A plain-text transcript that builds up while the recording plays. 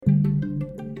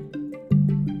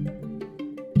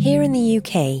Here in the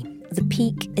UK, the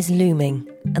peak is looming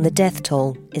and the death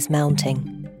toll is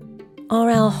mounting. Are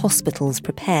our hospitals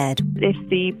prepared? If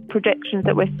the predictions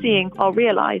that we're seeing are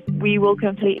realised, we will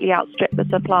completely outstrip the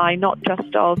supply, not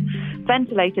just of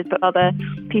ventilators, but other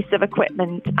pieces of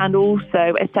equipment and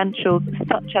also essentials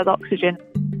such as oxygen.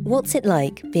 What's it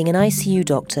like being an ICU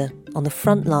doctor on the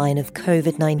front line of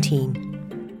COVID-19?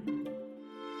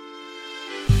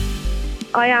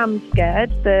 I am scared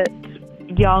that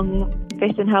young,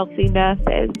 fit and healthy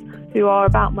nurses who are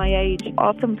about my age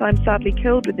are sometimes sadly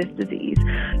killed with this disease,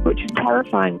 which is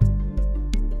terrifying.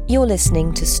 You're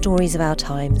listening to Stories of Our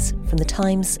Times from The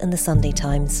Times and The Sunday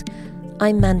Times.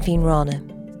 I'm Manveen Rana.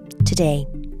 Today,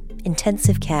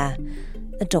 intensive care,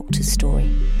 a doctor's story.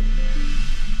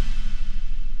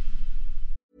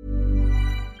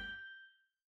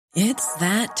 It's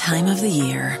that time of the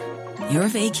year. Your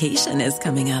vacation is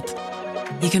coming up.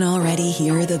 You can already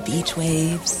hear the beach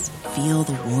waves, feel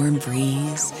the warm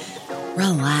breeze,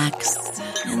 relax,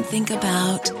 and think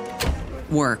about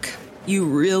work. You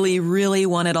really, really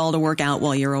want it all to work out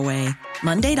while you're away.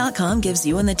 Monday.com gives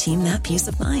you and the team that peace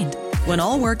of mind. When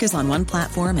all work is on one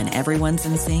platform and everyone's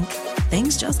in sync,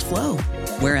 things just flow.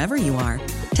 Wherever you are,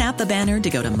 tap the banner to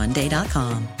go to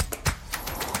Monday.com.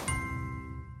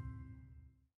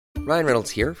 Ryan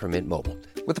Reynolds here from Mint Mobile.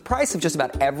 With the price of just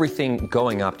about everything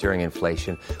going up during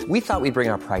inflation, we thought we'd bring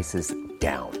our prices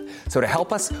down. So to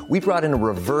help us, we brought in a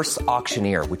reverse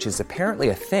auctioneer, which is apparently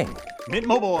a thing. Mint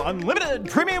Mobile Unlimited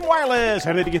Premium Wireless.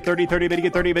 How to get 30, 30, bit to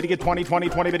get 30, bit to get 20, 20,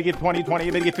 20, bit to get 20, 20,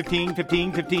 bit to get 15,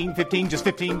 15, 15, 15, just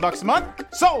 $15 a month?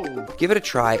 Sold! Give it a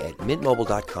try at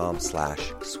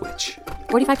mintmobile.com/switch.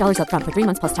 $45 up front for 3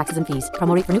 months plus taxes and fees.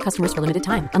 Promo rate for new customers for limited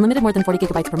time. Unlimited more than 40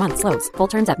 gigabytes per month. Slows full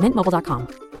terms at mintmobile.com.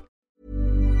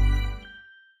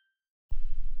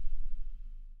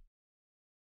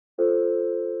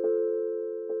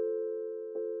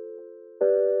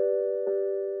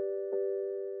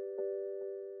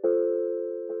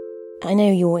 I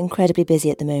know you're incredibly busy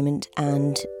at the moment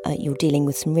and you're dealing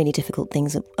with some really difficult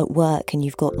things at work, and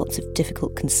you've got lots of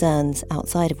difficult concerns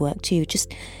outside of work too.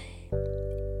 Just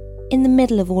in the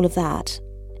middle of all of that,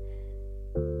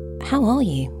 how are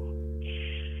you?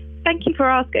 Thank you for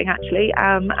asking, actually.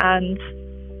 And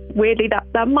weirdly,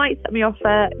 that might set me off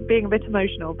being a bit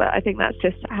emotional, but I think that's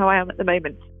just how I am at the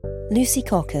moment. Lucy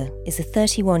Cocker is a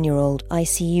 31-year-old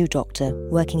ICU doctor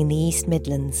working in the East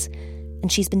Midlands,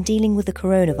 and she's been dealing with the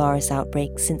coronavirus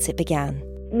outbreak since it began.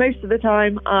 Most of the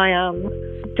time I am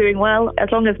doing well, as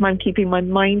long as I'm keeping my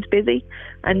mind busy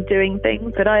and doing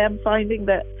things. But I am finding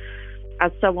that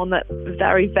as someone that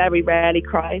very, very rarely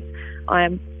cries, I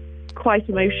am quite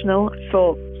emotional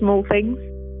for small things.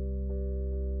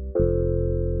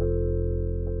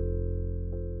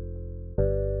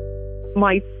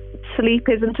 My sleep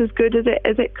isn't as good as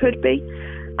it could be,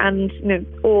 and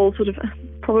all sort of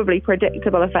probably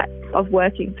predictable effects of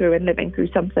working through and living through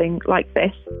something like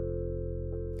this.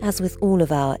 As with all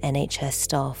of our NHS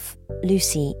staff,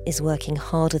 Lucy is working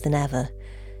harder than ever.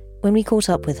 When we caught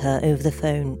up with her over the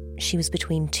phone, she was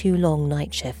between 2 long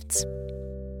night shifts.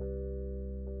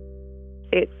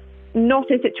 It's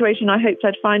not a situation I hoped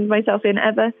I'd find myself in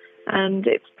ever, and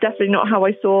it's definitely not how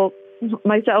I saw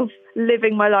myself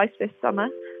living my life this summer.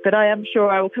 But I am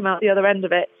sure I will come out the other end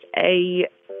of it a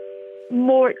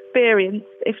more experienced,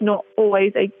 if not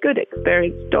always a good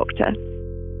experienced doctor.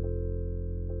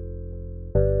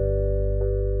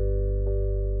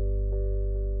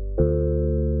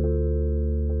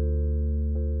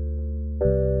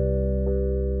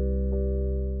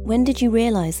 When did you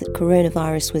realise that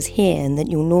coronavirus was here and that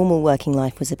your normal working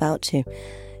life was about to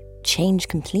change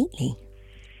completely?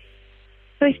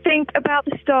 I think about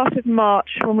the start of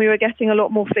March, when we were getting a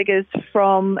lot more figures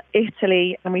from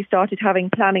Italy and we started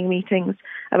having planning meetings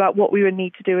about what we would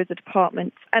need to do as a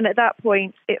department. And at that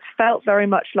point, it felt very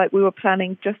much like we were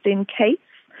planning just in case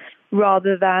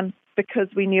rather than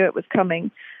because we knew it was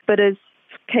coming. But as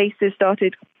cases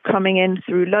started coming in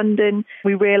through London,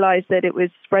 we realised that it was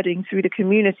spreading through the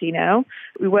community now.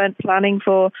 We weren't planning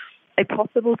for a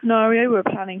possible scenario, we were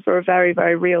planning for a very,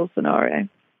 very real scenario.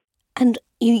 And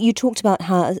you talked about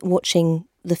how watching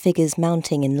the figures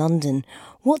mounting in London.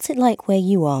 What's it like where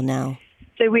you are now?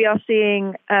 So we are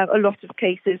seeing a lot of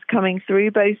cases coming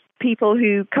through, both people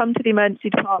who come to the emergency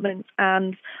department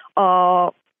and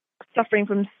are suffering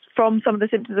from some of the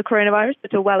symptoms of coronavirus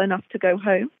but are well enough to go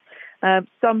home.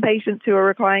 Some patients who are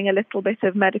requiring a little bit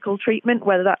of medical treatment,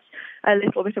 whether that's a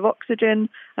little bit of oxygen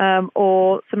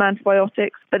or some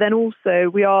antibiotics. But then also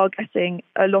we are getting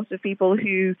a lot of people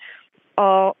who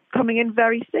are coming in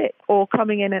very sick or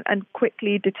coming in and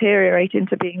quickly deteriorate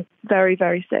into being very,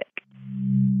 very sick.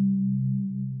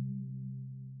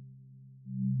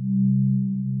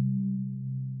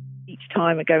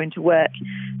 time and go into work,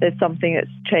 there's something that's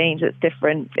changed, that's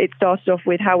different. It started off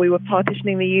with how we were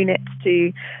partitioning the units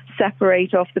to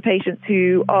separate off the patients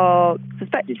who are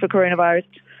suspected for coronavirus.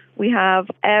 We have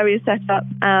areas set up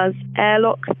as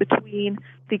airlocks between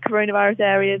the coronavirus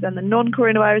areas and the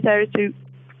non-coronavirus areas to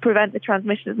prevent the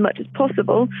transmission as much as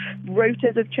possible.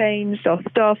 Rotas have changed, our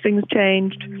staffing's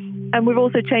changed, and we've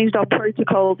also changed our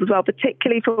protocols as well,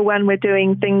 particularly for when we're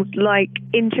doing things like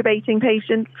intubating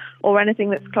patients or anything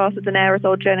that's classed as an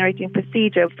aerosol generating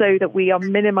procedure, so that we are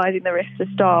minimising the risk to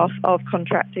staff of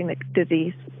contracting the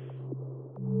disease.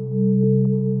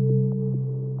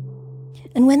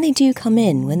 And when they do come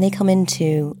in, when they come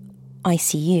into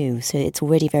ICU, so it's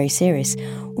already very serious,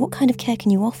 what kind of care can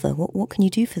you offer? What can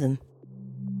you do for them?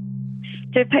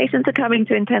 So if patients are coming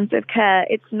to intensive care,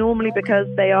 it's normally because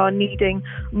they are needing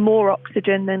more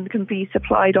oxygen than can be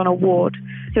supplied on a ward.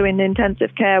 So in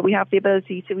intensive care, we have the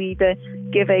ability to either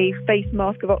give a face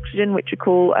mask of oxygen, which we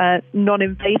call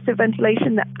non-invasive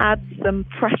ventilation, that adds some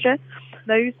pressure.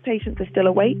 Those patients are still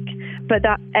awake, but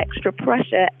that extra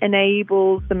pressure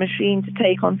enables the machine to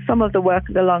take on some of the work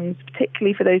of the lungs,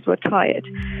 particularly for those who are tired.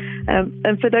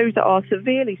 And for those that are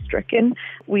severely stricken,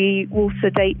 we will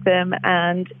sedate them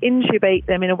and intubate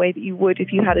them in a way that you would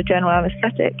if you had a general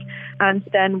anaesthetic. And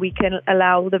then we can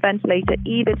allow the ventilator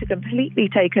either to completely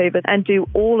take over and do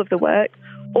all of the work,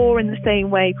 or in the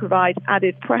same way provide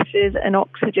added pressures and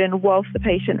oxygen whilst the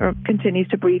patient continues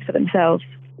to breathe for themselves.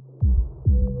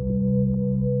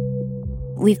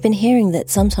 We've been hearing that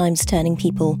sometimes turning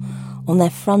people on their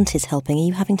front is helping. Are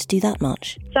you having to do that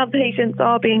much? Some patients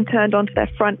are being turned onto their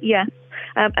front, yes.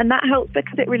 And that helps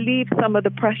because it relieves some of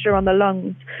the pressure on the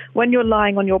lungs. When you're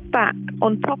lying on your back,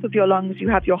 on top of your lungs, you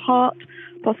have your heart,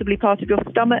 possibly part of your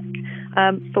stomach.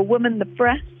 For women, the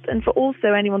breast, and for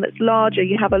also anyone that's larger,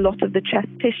 you have a lot of the chest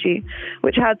tissue,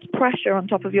 which adds pressure on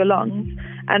top of your lungs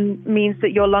and means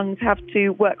that your lungs have to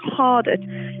work harder.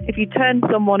 If you turn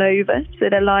someone over, so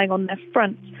they're lying on their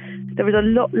front, there is a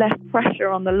lot less pressure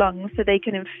on the lungs, so they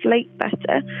can inflate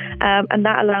better, and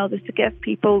that allows us to give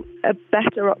people a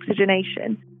better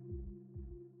oxygenation.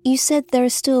 You said there are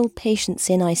still patients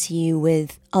in ICU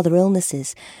with other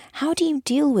illnesses. How do you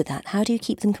deal with that? How do you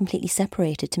keep them completely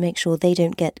separated to make sure they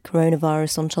don't get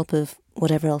coronavirus on top of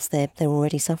whatever else they're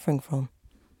already suffering from?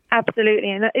 Absolutely,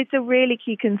 and it's a really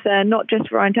key concern, not just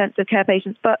for our intensive care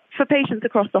patients, but for patients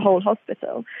across the whole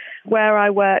hospital. Where I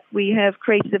work, we have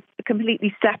created a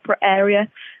completely separate area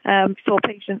for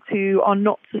patients who are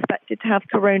not suspected to have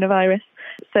coronavirus.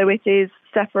 So it is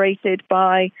separated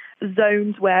by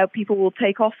zones where people will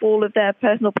take off all of their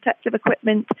personal protective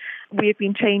equipment. We have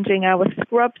been changing our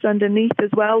scrubs underneath as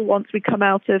well once we come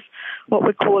out of what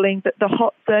we're calling the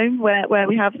hot zone where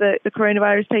we have the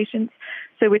coronavirus patients.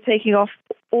 So we're taking off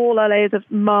all our layers of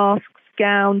masks,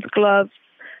 gowns, gloves,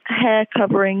 hair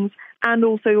coverings, and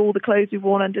also all the clothes we've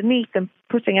worn underneath and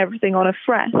putting everything on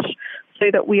afresh so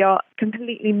that we are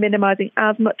completely minimising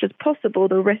as much as possible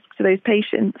the risk to those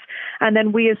patients. And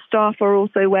then we as staff are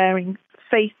also wearing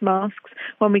face masks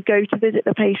when we go to visit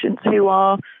the patients who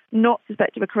are not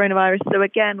suspected of coronavirus. So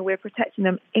again, we're protecting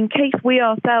them in case we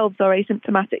ourselves are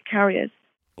asymptomatic carriers.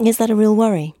 Is that a real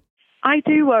worry? I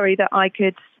do worry that I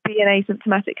could be an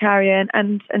asymptomatic carrier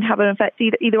and have an effect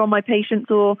either on my patients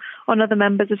or on other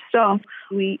members of staff.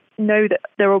 We know that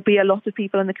there will be a lot of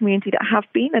people in the community that have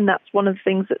been, and that's one of the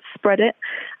things that spread it.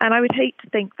 And I would hate to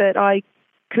think that I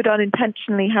could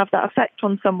unintentionally have that effect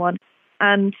on someone.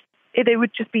 And it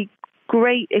would just be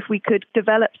great if we could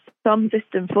develop some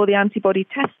system for the antibody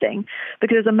testing,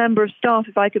 because as a member of staff,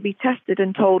 if I could be tested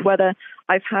and told whether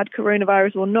I've had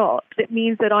coronavirus or not, it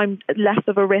means that I'm less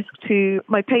of a risk to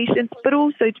my patients, but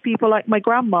also to people like my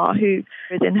grandma, who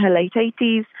is in her late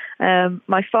 80s.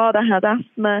 My father has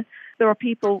asthma. There are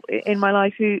people in my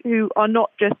life who are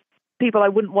not just people I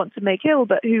wouldn't want to make ill,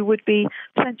 but who would be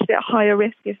potentially at higher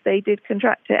risk if they did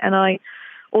contract it. And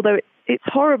although it's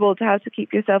horrible to have to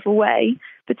keep yourself away,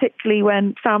 particularly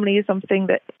when family is something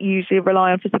that you usually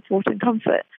rely on for support and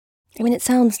comfort. I mean, it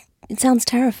sounds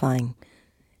terrifying.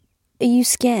 Are you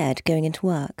scared going into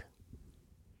work?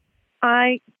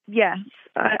 Yes,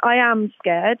 I am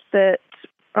scared that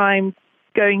I'm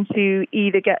going to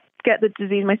either get the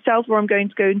disease myself, or I'm going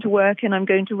to go into work and I'm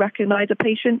going to recognise a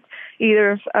patient,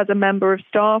 either as a member of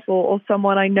staff or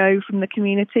someone I know from the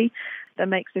community. That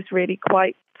makes this really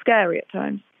quite scary at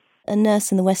times. A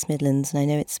nurse in the West Midlands, and I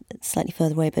know it's slightly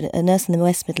further away, but a nurse in the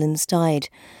West Midlands died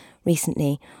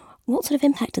recently. What sort of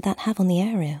impact did that have on the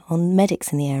area, on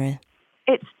medics in the area?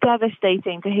 It's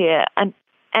devastating to hear, and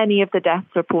any of the deaths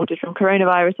reported from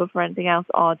coronavirus or for anything else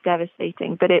are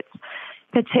devastating, but it's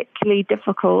particularly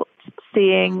difficult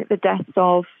seeing the deaths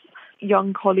of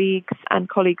young colleagues and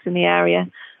colleagues in the area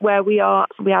where we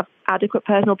have adequate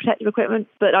personal protective equipment,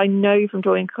 but I know from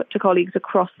talking to colleagues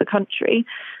across the country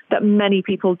that many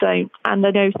people don't. And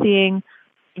I know seeing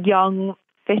young,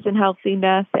 fit and healthy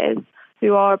nurses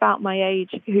who are about my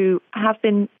age who have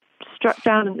been struck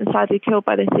down and sadly killed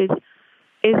by this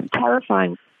is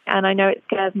terrifying. And I know it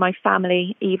scares my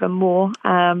family even more.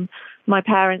 My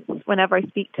parents, whenever I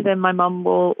speak to them, my mum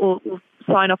will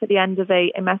sign off at the end of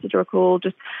a message or a call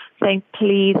just saying,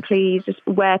 please, just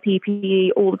wear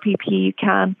PPE, all the PPE you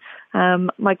can.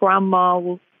 My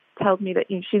grandma tells me that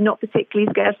she's not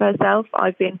particularly scared for herself.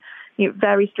 I've been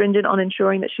very stringent on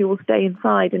ensuring that she will stay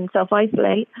inside and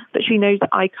self-isolate, but she knows that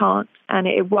I can't, and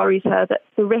it worries her that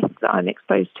the risks that I'm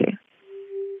exposed to.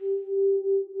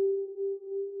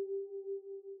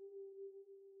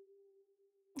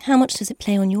 How much does it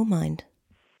play on your mind?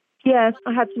 Yes,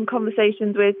 I had some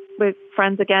conversations with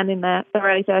friends again in their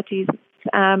early 30s,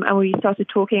 and we started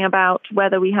talking about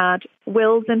whether we had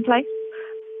wills in place.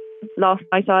 Last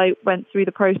night I went through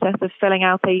the process of filling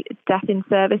out a death in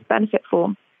service benefit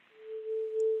form,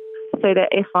 so that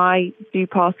if I do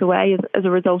pass away as a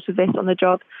result of this on the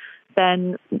job,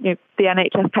 then the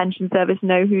NHS Pension Service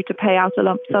know who to pay out a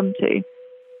lump sum to.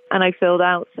 And I filled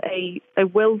out a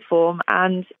will form,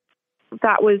 and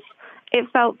it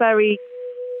felt very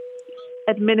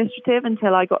administrative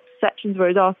until I got to sections where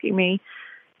it was asking me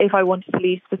if I wanted to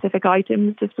leave specific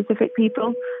items to specific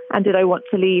people, and did I want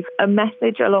to leave a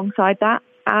message alongside that.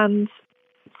 And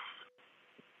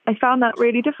I found that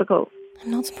really difficult.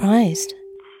 I'm not surprised.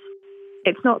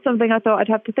 It's not something I thought I'd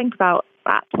have to think about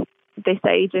at this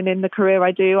age and in the career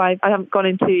I do. I haven't gone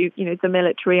into the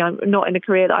military. I'm not in a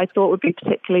career that I thought would be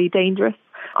particularly dangerous.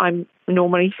 I'm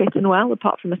normally fit and well,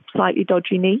 apart from a slightly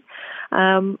dodgy knee.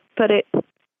 But it's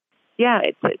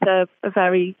a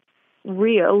very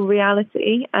real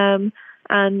reality, and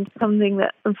something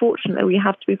that unfortunately we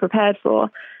have to be prepared for.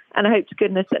 And I hope to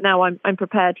goodness that now I'm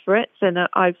prepared for it, and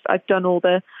I've done all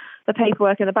the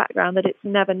paperwork in the background, that it's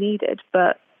never needed,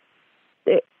 but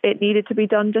it needed to be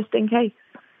done just in case.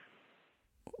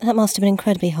 That must have been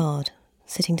incredibly hard,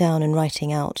 sitting down and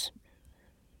writing out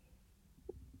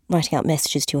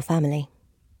messages to your family.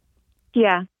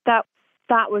 Yeah, that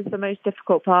was the most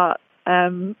difficult part.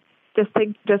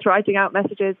 Just writing out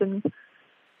messages and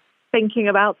thinking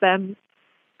about them,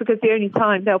 because the only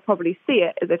time they'll probably see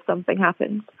it is if something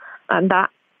happens, and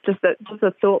that just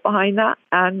the thought behind that,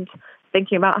 and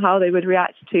thinking about how they would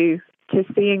react to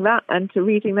seeing that and to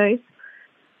reading those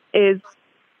is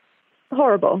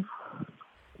horrible.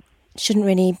 Shouldn't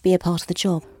really be a part of the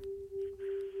job.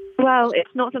 Well,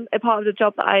 it's not a part of the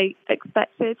job that I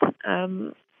expected,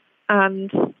 and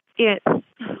it's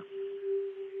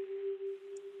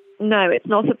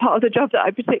not a part of the job that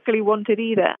I particularly wanted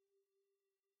either.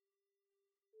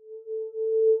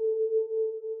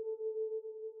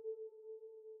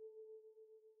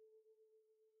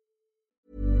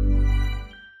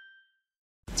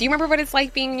 Do you remember what it's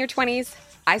like being in your 20s?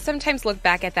 I sometimes look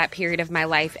back at that period of my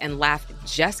life and laugh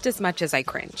just as much as I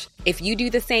cringe. If you do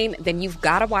the same, then you've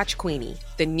got to watch Queenie,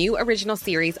 the new original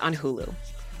series on Hulu.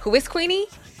 Who is Queenie?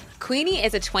 Queenie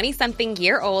is a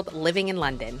 20-something-year-old living in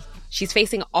London. She's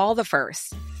facing all the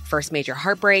firsts. First major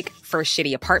heartbreak, first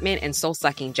shitty apartment and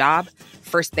soul-sucking job,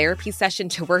 first therapy session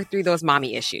to work through those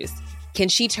mommy issues. Can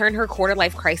she turn her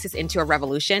quarter-life crisis into a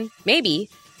revolution? Maybe.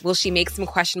 Will she make some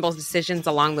questionable decisions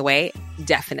along the way?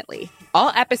 Definitely. All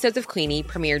episodes of Queenie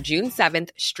premiere June 7th,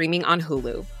 streaming on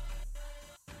Hulu.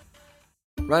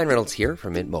 Ryan Reynolds here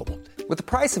from Mint Mobile. With the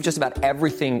price of just about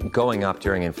everything going up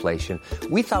during inflation,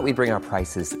 we thought we'd bring our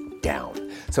prices down.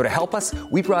 So to help us,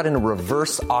 we brought in a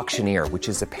reverse auctioneer, which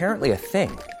is apparently a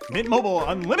thing. Mint Mobile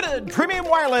Unlimited Premium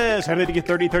Wireless. How to get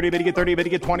 30, 30, bit to get 30, bit to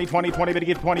get 20, 20, 20, bit to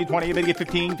get 20, 20, bit to get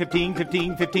 15, 15,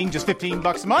 15, 15, just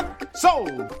 $15 a month?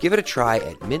 Sold! Give it a try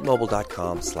at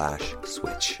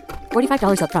mintmobile.com/switch.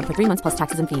 $45 up front for 3 months plus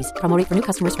taxes and fees. Promo rate for new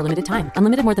customers for limited time.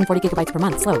 Unlimited more than 40 gigabytes per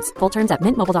month. Slows full terms at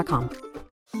mintmobile.com.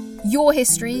 Your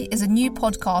History is a new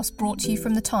podcast brought to you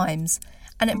from The Times,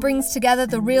 and it brings together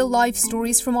the real-life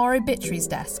stories from our obituaries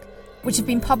desk, which have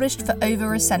been published for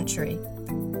over a century.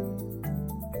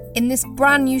 In this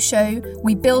brand new show,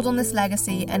 we build on this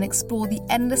legacy and explore the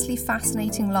endlessly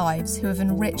fascinating lives who have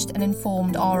enriched and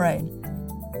informed our own.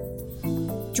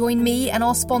 Join me and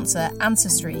our sponsor,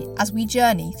 Ancestry, as we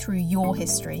journey through your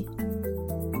history.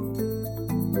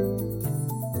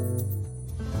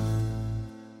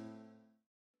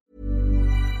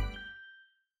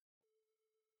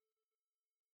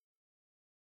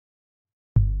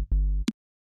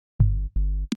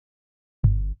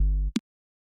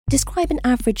 Describe an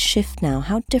average shift now.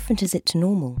 How different is it to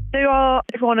normal? So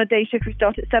if we're on a day shift, we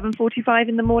start at 7:45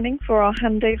 in the morning for our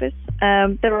handovers.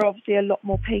 There are obviously a lot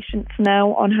more patients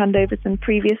now on handovers than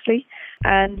previously.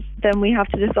 And then we have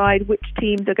to decide which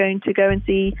teams are going to go and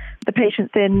see the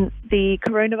patients in the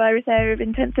coronavirus area of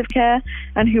intensive care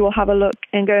and who will have a look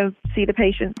and go and see the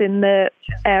patients in the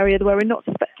area where we're not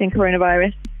suspecting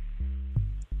coronavirus.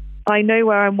 I know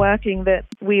where I'm working that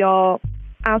we are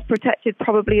as protected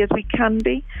probably as we can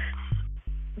be.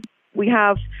 We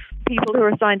have people who are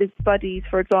assigned as buddies,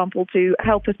 for example, to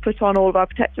help us put on all of our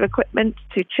protective equipment,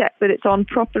 to check that it's on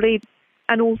properly,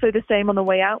 and also the same on the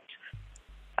way out.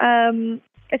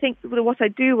 I think what I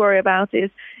do worry about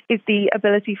is the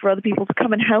ability for other people to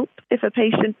come and help if a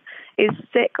patient is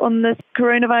sick on the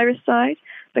coronavirus side,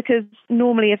 because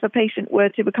normally if a patient were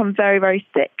to become very, very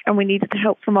sick and we needed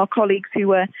help from our colleagues who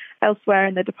were elsewhere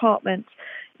in the department,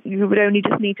 you would only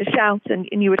just need to shout and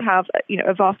you would have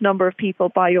a vast number of people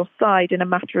by your side in a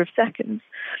matter of seconds,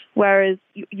 whereas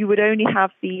you would only have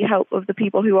the help of the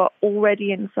people who are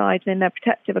already inside and in their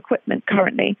protective equipment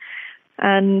currently.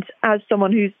 And as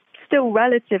someone who's still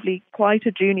relatively quite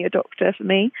a junior doctor for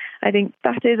me, I think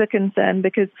that is a concern,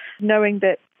 because knowing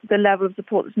that the level of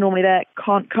support that's normally there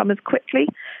can't come as quickly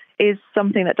is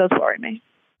something that does worry me.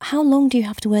 How long do you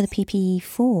have to wear the PPE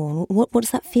for? What does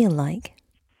that feel like?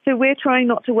 So we're trying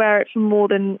not to wear it for more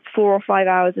than 4 or 5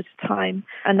 hours at a time,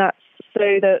 and that's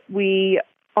so that we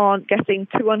aren't getting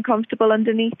too uncomfortable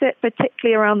underneath it,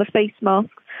 particularly around the face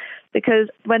masks, because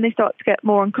when they start to get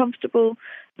more uncomfortable,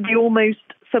 the almost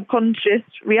subconscious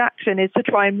reaction is to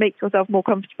try and make yourself more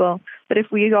comfortable. But if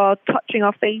we are touching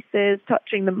our faces,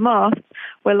 touching the masks,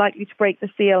 we're likely to break the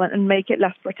seal and make it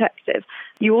less protective.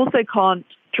 You also can't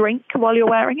drink while you're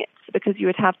wearing it, because you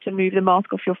would have to move the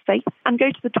mask off your face and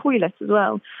go to the toilet as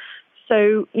well.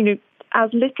 So, as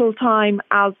little time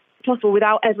as possible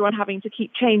without everyone having to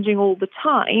keep changing all the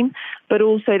time, but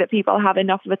also that people have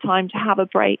enough of a time to have a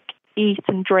break, eat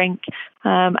and drink,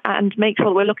 and make sure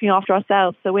that we're looking after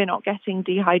ourselves so we're not getting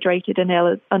dehydrated and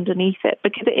ill underneath it,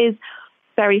 because it is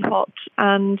very hot,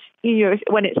 and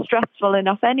when it's stressful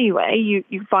enough anyway,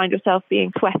 you find yourself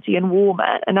being sweaty and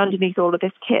warmer, and underneath all of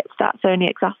this kit, that's only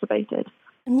exacerbated.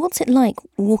 And what's it like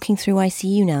walking through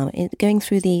ICU now, going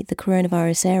through the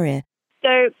coronavirus area?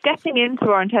 So getting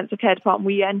into our intensive care department,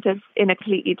 we enter in a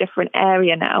completely different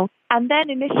area now. And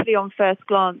then initially on first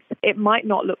glance, it might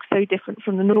not look so different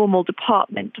from the normal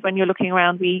department. When you're looking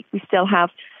around, we still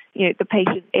have the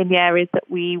patients in the areas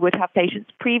that we would have patients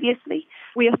previously.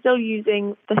 We are still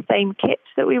using the same kits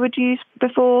that we would use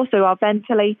before, so our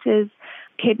ventilators,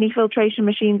 kidney filtration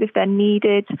machines if they're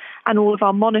needed, and all of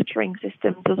our monitoring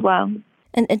systems as well.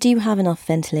 And do you have enough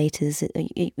ventilators?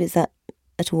 Is that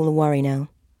at all a worry now?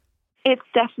 It's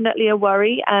definitely a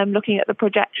worry. Looking at the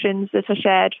projections that are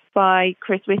shared by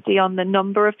Chris Whitty on the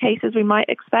number of cases we might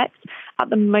expect, at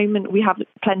the moment we have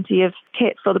plenty of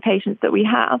kit for the patients that we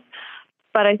have.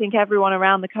 But I think everyone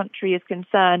around the country is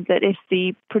concerned that if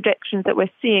the predictions that we're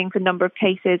seeing for number of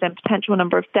cases and potential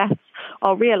number of deaths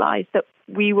are realised, that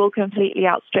we will completely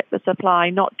outstrip the supply,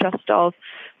 not just of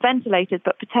ventilators,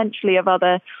 but potentially of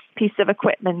other pieces of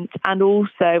equipment and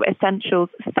also essentials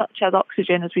such as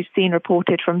oxygen, as we've seen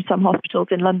reported from some hospitals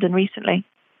in London recently.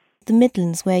 The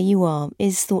Midlands, where you are,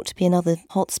 is thought to be another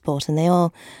hotspot, and they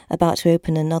are about to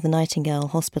open another Nightingale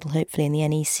hospital, hopefully in the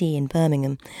NEC in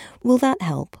Birmingham. Will that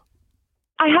help?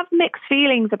 I have mixed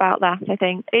feelings about that, I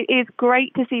think. It is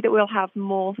great to see that we'll have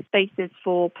more spaces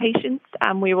for patients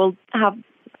and we will have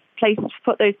places to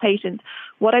put those patients.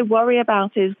 What I worry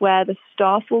about is where the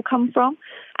staff will come from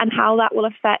and how that will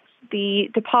affect the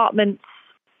departments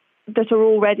that are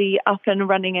already up and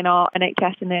running in our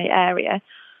NHS in the area.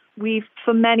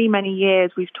 For many, many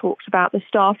years, we've talked about the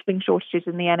staffing shortages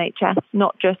in the NHS,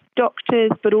 not just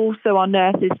doctors, but also our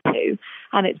nurses too.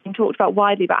 And it's been talked about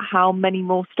widely about how many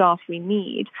more staff we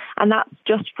need. And that's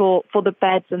just for the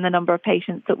beds and the number of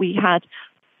patients that we had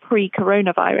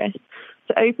pre-coronavirus.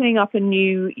 So opening up a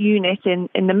new unit in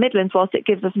the Midlands, whilst it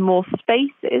gives us more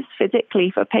spaces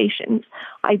physically for patients,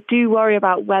 I do worry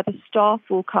about where the staff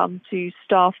will come to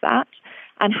staff that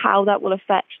and how that will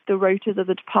affect the rotas of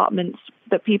the departments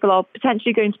that people are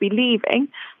potentially going to be leaving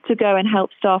to go and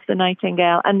help staff the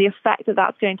Nightingale, and the effect that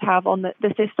that's going to have on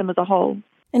the system as a whole.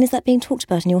 And is that being talked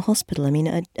about in your hospital? I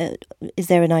mean, is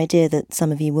there an idea that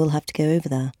some of you will have to go over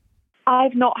there?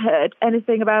 I've not heard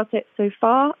anything about it so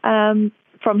far.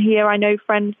 From here, I know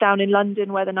friends down in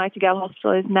London where the Nightingale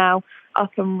Hospital is now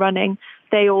up and running.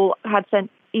 They all had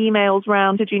sent emails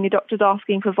round to junior doctors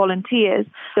asking for volunteers,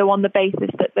 so on the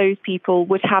basis that those people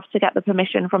would have to get the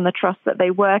permission from the trust that they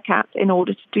work at in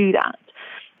order to do that.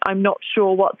 I'm not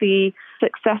sure what the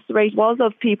success rate was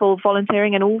of people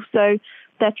volunteering, and also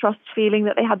their trust feeling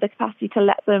that they had the capacity to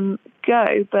let them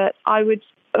go. But I would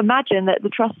imagine that the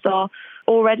trusts are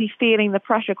already feeling the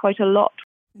pressure quite a lot.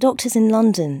 Doctors in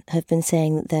London have been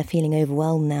saying that they're feeling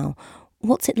overwhelmed now.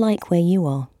 What's it like where you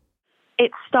are?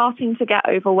 It's starting to get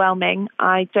overwhelming.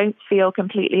 I don't feel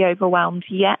completely overwhelmed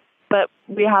yet, but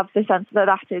we have the sense that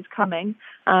that is coming.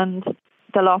 And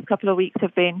the last couple of weeks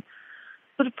have been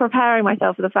sort of preparing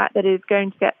myself for the fact that it is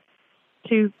going to get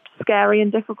to scary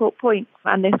and difficult points.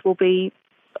 And this will be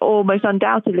almost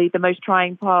undoubtedly the most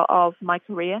trying part of my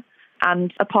career,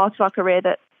 and a part of our career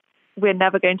that we're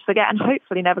never going to forget and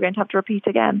hopefully never going to have to repeat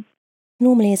again.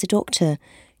 Normally as a doctor,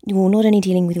 you're not only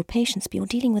dealing with your patients, but you're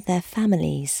dealing with their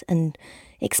families and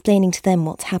explaining to them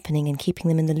what's happening and keeping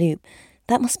them in the loop.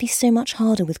 That must be so much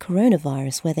harder with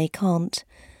coronavirus, where they can't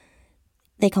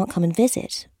come and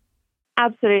visit.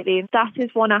 Absolutely. That is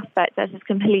one aspect that has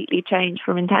completely changed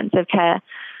from intensive care.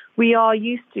 We are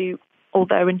used to,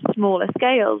 although in smaller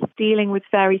scales, dealing with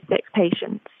very sick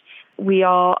patients. We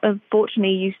are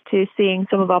unfortunately used to seeing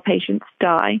some of our patients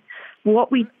die.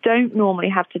 What we don't normally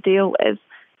have to deal with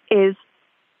is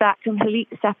that complete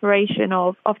separation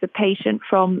of the patient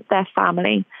from their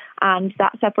family, and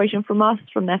that separation from us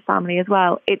from their family as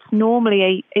well. It's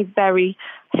normally a very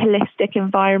holistic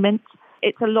environment.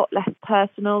 It's a lot less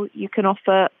personal. You can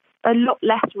offer a lot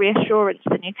less reassurance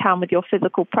than you can with your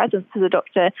physical presence as a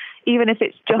doctor, even if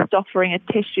it's just offering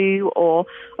a tissue or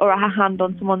a hand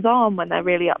on someone's arm when they're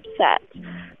really upset.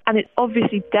 And it's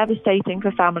obviously devastating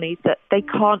for families that they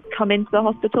can't come into the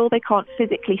hospital, they can't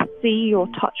physically see or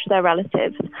touch their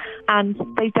relatives, and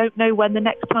they don't know when the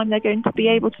next time they're going to be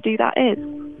able to do that is.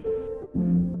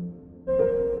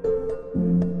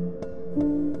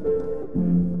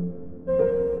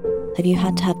 Have you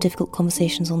had to have difficult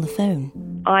conversations on the phone?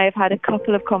 I have had a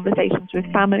couple of conversations with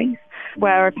families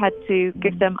where I've had to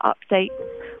give them updates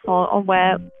on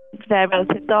where their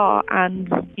relatives are, and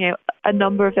a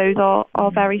number of those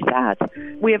are very sad.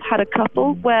 We have had a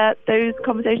couple where those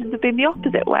conversations have been the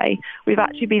opposite way. We've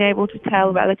actually been able to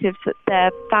tell relatives that their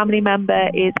family member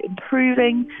is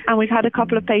improving, and we've had a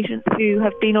couple of patients who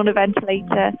have been on a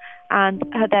ventilator and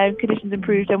had their conditions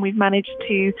improved, and we've managed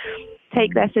to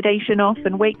take their sedation off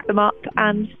and wake them up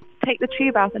and take the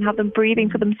tube out and have them breathing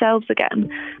for themselves again.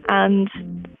 And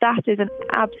that is an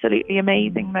absolutely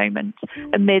amazing moment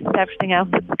amidst everything else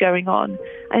that's going on.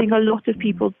 I think a lot of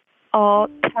people are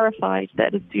terrified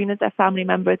that as soon as their family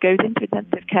member goes into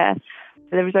intensive care,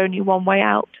 there is only one way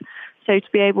out. So to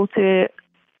be able to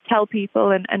tell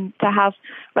people and to have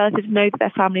relatives know that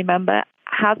their family member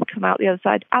has come out the other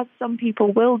side, as some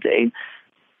people will do,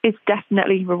 is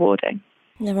definitely rewarding.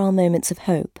 There are moments of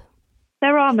hope.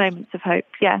 There are moments of hope,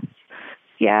 yes.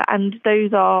 Yeah, and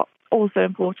those are also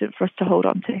important for us to hold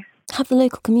on to. Have the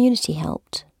local community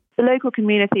helped? The local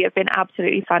community have been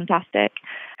absolutely fantastic.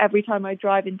 Every time I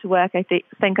drive into work, I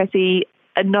think I see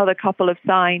another couple of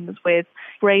signs with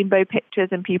rainbow pictures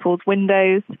in people's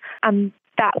windows. And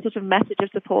that sort of message of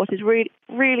support is really,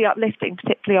 really uplifting,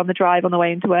 particularly on the drive on the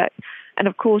way into work. And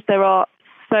of course, there are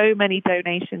so many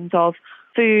donations of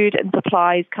food and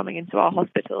supplies coming into our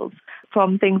hospitals,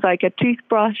 from things like a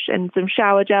toothbrush and some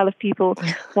shower gel if people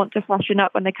want to freshen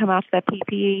up when they come out of their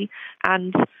PPE,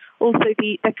 and also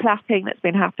the clapping that's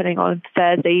been happening on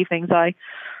Thursday evenings. I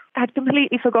had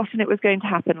completely forgotten it was going to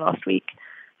happen last week,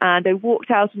 and I walked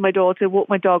out of my door to walk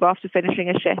my dog after finishing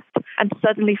a shift and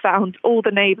suddenly found all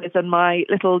the neighbours on my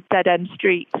little dead-end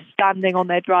street standing on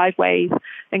their driveways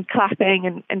and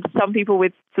clapping, and some people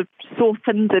with sort of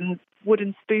saucepans and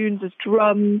wooden spoons as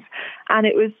drums, and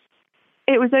it was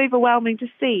overwhelming to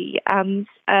see. And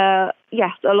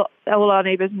yes, all our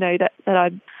neighbours know that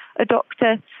I'm a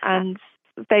doctor, and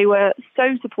they were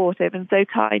so supportive and so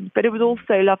kind. But it was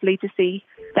also lovely to see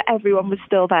that everyone was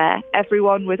still there.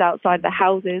 Everyone was outside the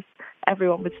houses.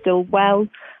 Everyone was still well.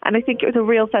 And I think it was a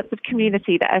real sense of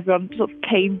community that everyone sort of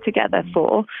came together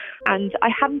for. And I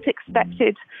hadn't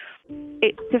expected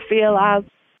it to feel as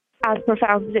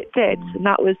profound as it did, and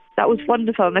that was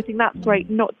wonderful. And I think that's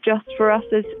great, not just for us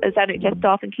as NHS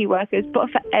staff and key workers, but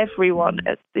for everyone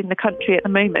in the country at the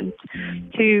moment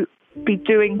to be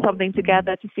doing something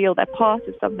together, to feel they're part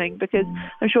of something, because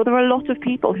I'm sure there are a lot of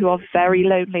people who are very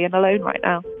lonely and alone right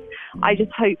now. I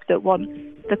just hope that once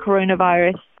the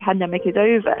coronavirus pandemic is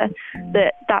over,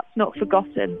 that's not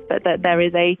forgotten, but that there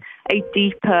is a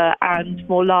deeper and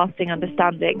more lasting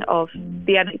understanding of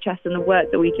the NHS and the work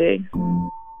that we do.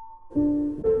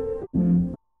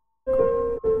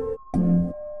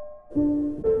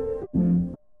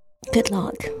 Good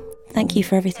luck. Thank you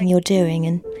for everything you're doing,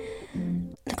 and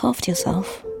look after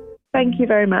yourself. Thank you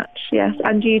very much. Yes,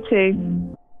 and you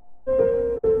too.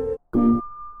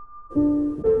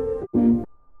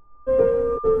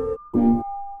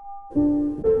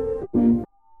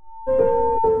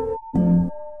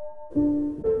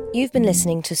 You've been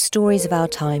listening to Stories of Our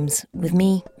Times with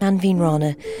me, Manveen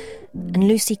Rana, and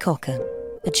Lucy Cocker,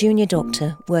 a junior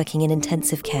doctor working in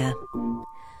intensive care.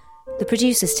 The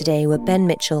producers today were Ben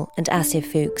Mitchell and Asya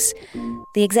Fuchs.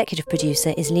 The executive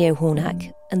producer is Leo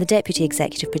Hornack, and the deputy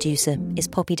executive producer is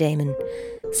Poppy Damon.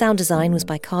 Sound design was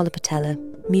by Carla Patella.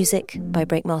 Music by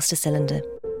Breakmaster Cylinder.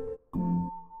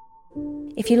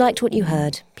 If you liked what you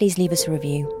heard, please leave us a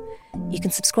review. You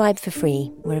can subscribe for free.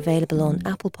 We're available on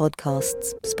Apple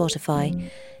Podcasts,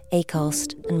 Spotify,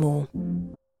 Acast, and more.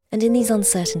 And in these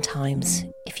uncertain times,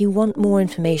 if you want more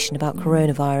information about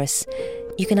coronavirus,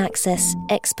 you can access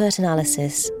expert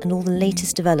analysis and all the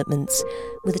latest developments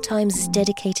with the Times'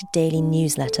 dedicated daily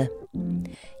newsletter.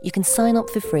 You can sign up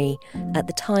for free at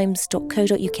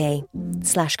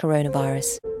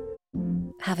thetimes.co.uk/coronavirus.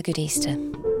 Have a good Easter.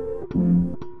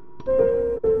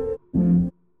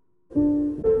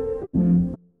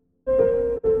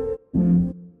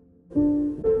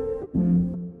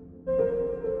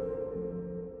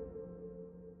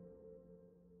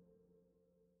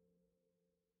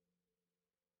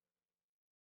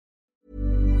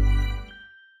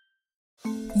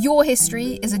 Your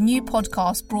History is a new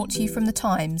podcast brought to you from The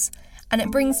Times, and it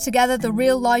brings together the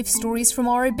real life stories from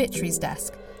our obituaries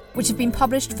desk, which have been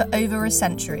published for over a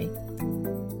century.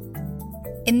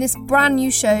 In this brand new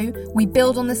show, we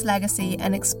build on this legacy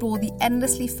and explore the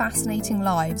endlessly fascinating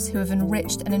lives who have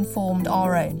enriched and informed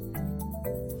our own.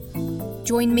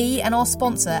 Join me and our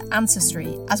sponsor,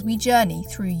 Ancestry, as we journey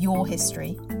through your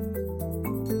history.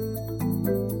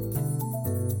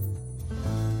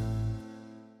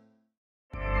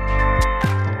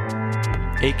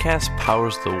 Acast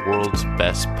powers the world's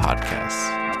best podcasts.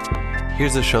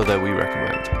 Here's a show that we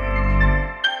recommend.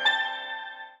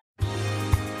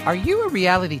 Are you a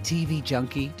reality TV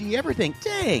junkie? Do you ever think,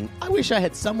 dang, I wish I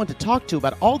had someone to talk to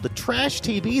about all the trash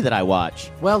TV that I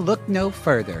watch? Well, look no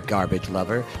further, garbage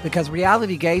lover, because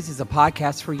Reality Gaze is a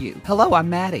podcast for you. Hello, I'm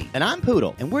Maddie. And I'm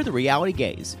Poodle, and we're the Reality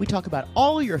Gaze. We talk about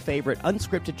all your favorite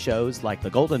unscripted shows like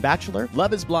The Golden Bachelor,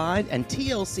 Love is Blind, and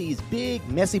TLC's big,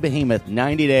 messy behemoth,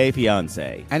 90 Day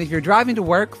Fiancé. And if you're driving to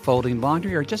work, folding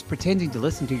laundry, or just pretending to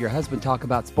listen to your husband talk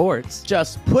about sports,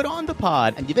 just put on the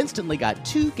pod, and you've instantly got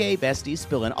two gay besties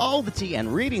spilling all the tea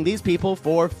and reading these people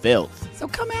for filth. So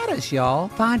come at us, y'all.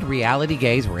 Find Reality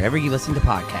Gaze wherever you listen to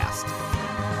podcasts.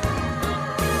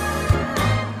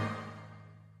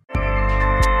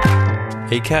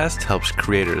 Acast helps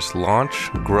creators launch,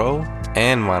 grow,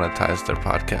 and monetize their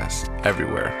podcasts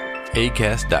everywhere.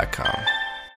 Acast.com.